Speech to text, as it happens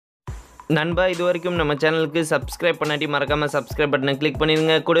நண்பா இது வரைக்கும் நம்ம சேனலுக்கு சப்ஸ்கிரைப் பண்ணாட்டி மறக்காமல் சப்ஸ்கிரைப் பட்டனை கிளிக்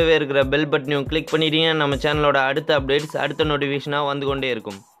பண்ணிடுங்க. கூடவே இருக்கிற பெல் பட்டனையும் கிளிக் பண்ணிடுங்க. நம்ம சேனலோட அடுத்த அப்டேட்ஸ் அடுத்த நோட்டிஃபிகேஷனாக வந்து கொண்டே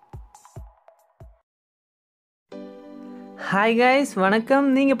இருக்கும். ஹாய் கைஸ், வணக்கம்.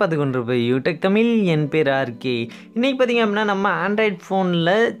 நீங்கள் பார்த்துக்கொண்டிருப்ப யூடெக் தமிழ். என் பேர் ஆர்கே. இன்றைக்கி பார்த்திங்க அப்படின்னா நம்ம ஆண்ட்ராய்ட்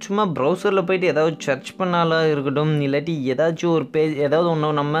ஃபோனில் சும்மா ப்ரௌசரில் போய்ட்டு ஏதாவது சர்ச் பண்ணாலும் இருக்கட்டும், இல்லாட்டி ஏதாச்சும் ஒரு பேஜ் ஏதாவது ஒன்று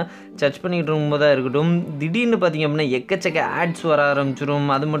நம்ம சர்ச் பண்ணிகிட்டு இருக்கும்போதாக இருக்கட்டும், திடீர்னு பார்த்திங்க அப்படின்னா எக்கச்சக்க ஆட்ஸ் வர ஆரம்பிச்சிடும்.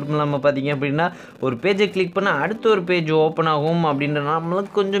 அது மட்டும் இல்லாமல் பார்த்திங்க அப்படின்னா ஒரு பேஜை கிளிக் பண்ணால் அடுத்த ஒரு பேஜ் ஓப்பன் ஆகும். அப்படின்ற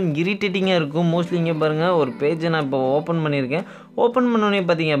நம்மளுக்கு கொஞ்சம் இரிட்டேட்டிங்காக இருக்கும். மோஸ்ட்லி இங்கே பாருங்கள், ஒரு பேஜை நான் இப்போ ஓப்பன் பண்ணியிருக்கேன். ஓப்பன் பண்ணோடனே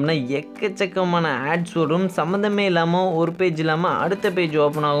பார்த்திங்க அப்படின்னா எக்கச்சக்கமான ஆட்ஸ் வரும். சம்மந்தமே இல்லாமல் ஒரு பேஜ் இல்லாமல் அடுத்த பேஜ்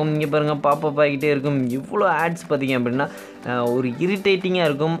ஓப்பன் ஆகும். இங்கே பாருங்கள், பாப்பப் ஆகிட்டே இருக்கும். இவ்வளோ ஆட்ஸ் பார்த்திங்க அப்படின்னா ஒரு இரிட்டேட்டிங்காக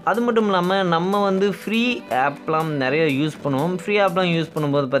இருக்கும். அது மட்டும் இல்லாமல் நம்ம வந்து ஃப்ரீ ஆப்லாம் நிறைய யூஸ் பண்ணுவோம். ஃப்ரீ ஆப்லாம் யூஸ்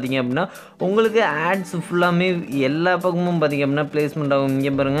பண்ணும்போது பார்த்திங்க அப்படின்னா உங்களுக்கு ஆட்ஸ் ஃபுல்லாமே எல்லா பக்கமும் பார்த்திங்க அப்படின்னா ப்ளேஸ்மெண்ட் ஆகும்.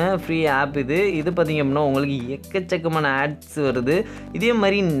 இங்கே பாருங்கள், ஃப்ரீ ஆப் இது பார்த்திங்க அப்படின்னா உங்களுக்கு எக்கச்சக்கமான ஆட்ஸ் வருது. இதே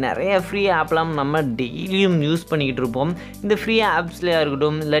மாதிரி நிறைய ஃப்ரீ ஆப்லாம் நம்ம டெய்லியும் யூஸ் பண்ணிக்கிட்டு இருப்போம். இந்த ஃப்ரீ ஆப்ஸ்லையாக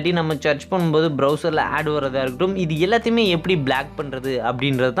இருக்கட்டும், இல்லாட்டி நம்ம சர்ச் பண்ணும்போது ப்ரௌசரில் ஆட் வரதாக இருக்கட்டும், இது எல்லாத்தையுமே எப்படி பிளாக் பண்ணுறது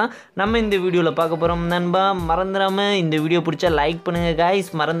அப்படின்றது தான் நம்ம இந்த வீடியோவில் பார்க்க போகிறோம். நண்பா மறந்துடாமல் இந்த வீடியோ பிடிச்சா லைக் பண்ணுங்கள் காய்ஸ்.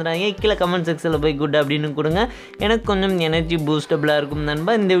 மறந்துடாங்க, கீழே கமெண்ட் செக்ஷனில் போய் குட் அப்படின்னு கொடுங்க. எனக்கு கொஞ்சம் எனர்ஜி பூஸ்டபுளாக இருக்கும்.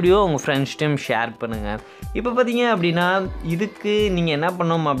 நண்பா இந்த வீடியோ உங்கள் ஃப்ரெண்ட்ஸ்டையும் ஷேர் பண்ணுங்கள். இப்போ பார்த்தீங்க அப்படின்னா இதுக்கு நீங்கள் என்ன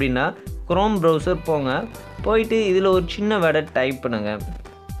பண்ணணும் அப்படின்னா குரோம் ப்ரௌசர் போயிட்டு இதில் ஒரு சின்ன வேர்டை டைப் பண்ணுங்கள்.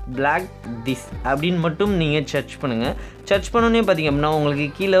 பிளாக் திஸ் அப்படின்னு மட்டும் நீங்கள் சர்ச் பண்ணுங்கள். சர்ச் பண்ணோன்னே பார்த்திங்க அப்படின்னா உங்களுக்கு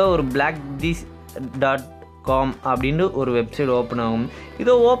கீழே ஒரு blackthis.com அப்படின்ட்டு ஒரு வெப்சைட் ஓப்பன் ஆகும்.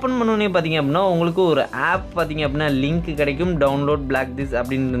 இதை ஓப்பன் பண்ணோன்னே பார்த்திங்க அப்படின்னா உங்களுக்கு ஒரு ஆப் பார்த்திங்க அப்படின்னா லிங்க் கிடைக்கும். டவுன்லோட் பிளாக் திஸ்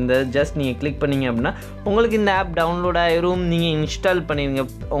அப்படின்னு ஜஸ்ட் நீங்கள் கிளிக் பண்ணிங்க அப்படின்னா உங்களுக்கு இந்த ஆப் டவுன்லோட் ஆயிரும். நீங்கள் இன்ஸ்டால் பண்ணிடுங்க.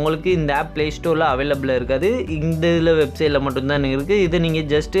 உங்களுக்கு இந்த ஆப் ப்ளே ஸ்டோரில் அவைலபிளாக இருக்காது. இந்த இதில் வெப்சைட்டில் மட்டும்தான் இருக்குது. இதை நீங்கள்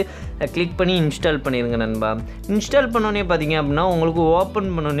ஜஸ்ட்டு கிளிக் பண்ணி இன்ஸ்டால் பண்ணிடுங்க நண்பா. இன்ஸ்டால் பண்ணோன்னே பார்த்திங்க அப்படின்னா உங்களுக்கு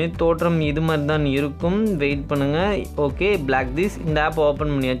ஓப்பன் பண்ணோன்னே தோற்றம் இது மாதிரி தான் இருக்கும். வெயிட் பண்ணுங்கள். ஓகே, பிளாக் திஸ் இந்த ஆப்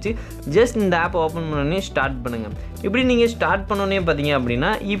ஓப்பன் பண்ணியாச்சு. ஜஸ்ட் இந்த ஆப் ஓப்பன் பண்ணோன்னே ஸ்டார்ட் பண்ணுங்கள். இப்படி நீங்கள் ஸ்டார்ட் பண்ணோன்னே பார்த்திங்க அப்படின்னா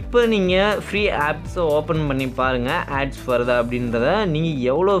இப்போ நீங்கள் ஃப்ரீ ஆப்ஸை ஓப்பன் பண்ணி பாருங்கள். ஆட்ஸ் வருதா அப்படின்றத. நீங்கள்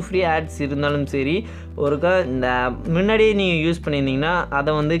எவ்வளோ ஃப்ரீ ஆட்ஸ் இருந்தாலும் சரி, ஒருக்கா இந்த முன்னாடியே நீங்கள் யூஸ் பண்ணியிருந்தீங்கன்னா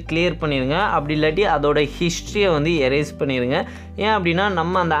அதை வந்து கிளியர் பண்ணிடுங்க. அப்படி இல்லாட்டி அதோட ஹிஸ்ட்ரியை வந்து எரேஸ் பண்ணிடுங்க. ஏன் அப்படின்னா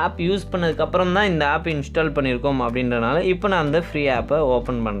நம்ம அந்த ஆப் யூஸ் பண்ணதுக்கப்புறம் தான் இந்த ஆப் இன்ஸ்டால் பண்ணியிருக்கோம். அப்படின்றனால இப்போ நான் அந்த ஃப்ரீ ஆப்பை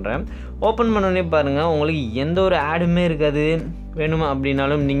ஓப்பன் பண்ணுறேன். ஓப்பன் பண்ணோன்னே பாருங்கள், உங்களுக்கு எந்த ஒரு ஆடுமே இருக்காது. வேணுமா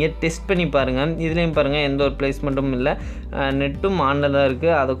அப்படின்னாலும் நீங்கள் டெஸ்ட் பண்ணி பாருங்கள். இதுலேயும் பாருங்கள், எந்த ஒரு ப்ளேஸ்மெண்ட்டும் இல்லை. நெட்டும் ஆனில் தான்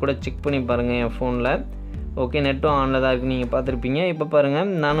இருக்குது. அதை கூட செக் பண்ணி பாருங்கள் என் ஃபோனில். ஓகே, நெட்டும் ஆனில் தான் இருக்குது, நீங்கள் பார்த்துருப்பீங்க. இப்போ பாருங்கள்,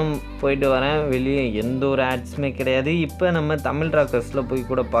 நானும் போயிட்டு வரேன். வெளியே எந்த ஒரு ஆட்ஸுமே கிடையாது. இப்போ நம்ம தமிழ் ராக்கர்ஸில் போய்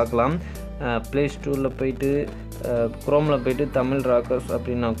கூட பார்க்கலாம். ப்ளே ஸ்டோரில் போயிட்டு குரோமில் போயிட்டு தமிழ் ராக்கர்ஸ்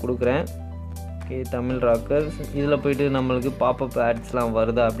அப்படின்னு நான் கொடுக்குறேன். ஓகே, தமிழ் ராக்கர்ஸ் இதில் போயிட்டு நம்மளுக்கு பாப்பப் ஆட்ஸ்லாம்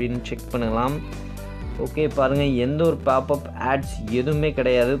வருதா அப்படின்னு செக் பண்ணலாம். ஓகே பாருங்கள், எந்த ஒரு பாப்பப் ஆட்ஸ் எதுவுமே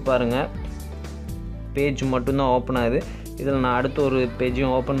கிடையாது. பாருங்கள், பேஜ் மட்டும்தான் ஓப்பன் ஆகுது. இதில் நான் அடுத்த ஒரு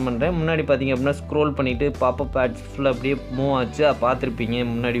பேஜையும் ஓப்பன் பண்ணுறேன். முன்னாடி பார்த்திங்க அப்படின்னா ஸ்க்ரோல் பண்ணிவிட்டு பாப்பப் ஆட்ஸ் ஃபுல்லாக அப்படியே மூவ் ஆச்சு. பார்த்துருப்பீங்க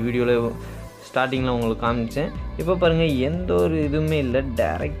முன்னாடி வீடியோவில் ஸ்டார்டிங்கில் உங்களுக்கு காமிச்சேன். இப்போ பாருங்கள், எந்த ஒரு இதுவுமே இல்லை.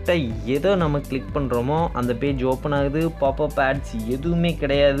 டைரெக்டாக ஏதோ நம்ம கிளிக் பண்ணுறோமோ அந்த பேஜ் ஓப்பன் ஆகுது. பாப்பப் ஆட்ஸ் எதுவுமே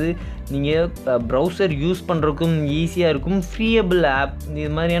கிடையாது. நீங்கள் ப்ரௌசர் யூஸ் பண்ணுறதுக்கும் ஈஸியாக இருக்கும். ஃப்ரீயபிள் ஆப்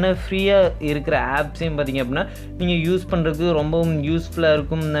இது மாதிரியான ஃப்ரீயாக இருக்கிற ஆப்ஸையும் பார்த்திங்க அப்படின்னா நீங்கள் யூஸ் பண்ணுறதுக்கு ரொம்பவும் யூஸ்ஃபுல்லாக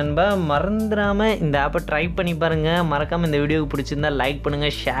இருக்கும் நண்பா. மறந்துடாமல் இந்த ஆப்பை ட்ரை பண்ணி பாருங்கள். மறக்காமல் இந்த வீடியோவுக்கு பிடிச்சிருந்தால் லைக்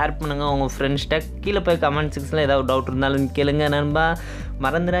பண்ணுங்கள், ஷேர் பண்ணுங்கள் உங்கள் ஃப்ரெண்ட்ஸ்கிட்ட. கீழே போய் கமெண்ட் செக்ஷனில் ஏதாவது டவுட் இருந்தாலும் கேளுங்க நண்பா.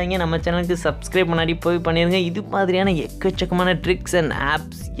 மறந்துடாங்க, நம்ம சேனலுக்கு சப்ஸ்கிரைப் பண்ணாடி போய் பண்ணிடுங்க. இது மாதிரியான எக்கச்சக்கமான ட்ரிக்ஸ் அண்ட்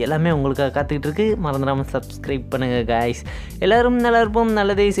ஆப்ஸ் எல்லாமே உங்களுக்காக காத்துக்கிட்டு இருக்கு. மறந்துடாமல் சப்ஸ்கிரைப் பண்ணுங்கள் காய்ஸ். எல்லோரும் நல்லா இருப்போம்,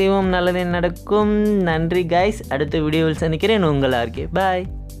 நல்லதே செய்வோம், நல்லதே நடக்கும். நன்றி காய்ஸ். அடுத்த வீடியோவில் சந்திக்கிறேன். உங்கள் ஆர்கே. பாய்.